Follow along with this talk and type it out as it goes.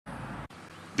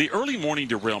The early morning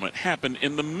derailment happened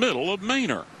in the middle of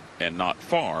Manor and not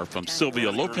far from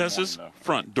Sylvia Lopez's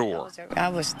front door. I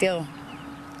was still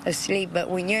asleep, but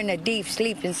when you're in a deep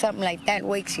sleep and something like that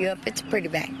wakes you up, it's pretty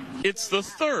bad. It's the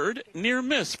third near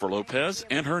miss for Lopez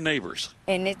and her neighbors.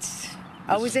 And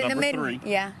I was in the middle, in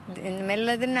the middle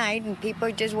of the night, and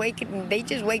people just they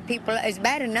just wake people up. It's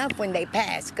bad enough when they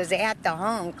pass because they have to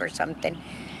honk or something,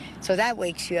 so that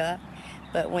wakes you up.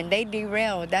 But when they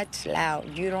derail, that's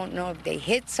loud. You don't know if they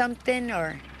hit something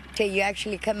or till you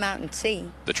actually come out and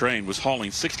see. The train was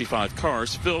hauling 65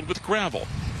 cars filled with gravel.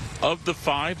 Of the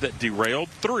 5 that derailed,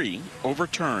 3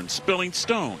 overturned, spilling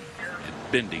stone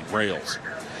and bending rails.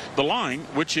 The line,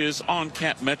 which is on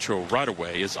Cat Metro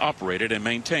right-of-way, is operated and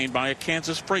maintained by a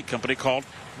Kansas freight company called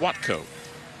Watco.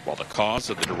 While the cause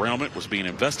of the derailment was being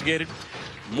investigated,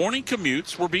 morning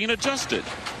commutes were being adjusted.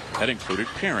 That included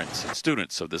parents and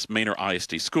students of this Manor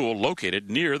ISD school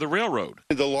located near the railroad.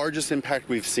 The largest impact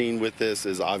we've seen with this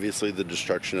is obviously the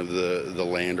destruction of the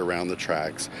land around the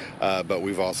tracks, but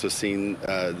we've also seen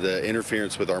the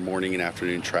interference with our morning and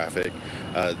afternoon traffic.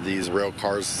 These rail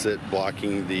cars sit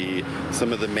blocking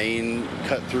some of the main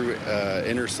cut-through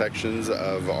intersections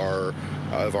of our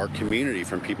community,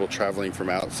 from people traveling from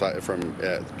outside, from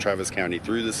Travis County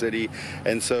through the city.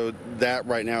 And so that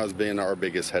right now has been our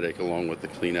biggest headache, along with the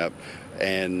cleanup.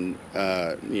 And,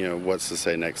 what's to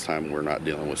say next time we're not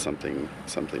dealing with something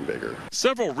bigger.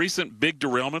 Several recent big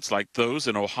derailments like those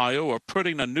in Ohio are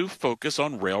putting a new focus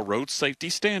on railroad safety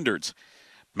standards.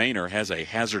 Manor has a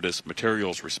hazardous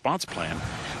materials response plan.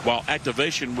 While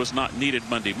activation was not needed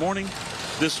Monday morning,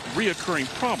 this reoccurring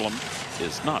problem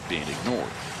is not being ignored.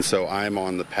 So I'm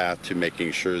on the path to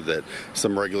making sure that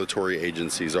some regulatory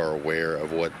agencies are aware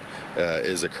of what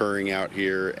is occurring out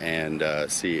here, and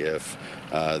see if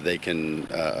they can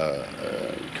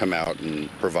come out and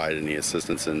provide any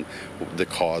assistance in the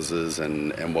causes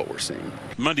and what we're seeing.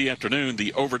 Monday afternoon,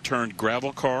 the overturned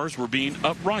gravel cars were being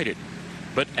uprighted.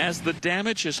 But as the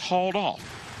damage is hauled off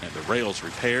and the rails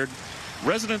repaired,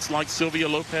 residents like Sylvia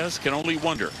Lopez can only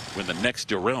wonder when the next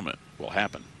derailment will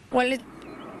happen. Well,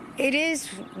 it is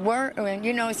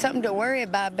something to worry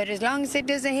about, but as long as it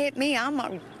doesn't hit me,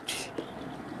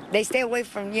 they stay away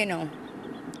from,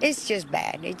 it's just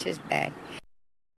bad. It's just bad.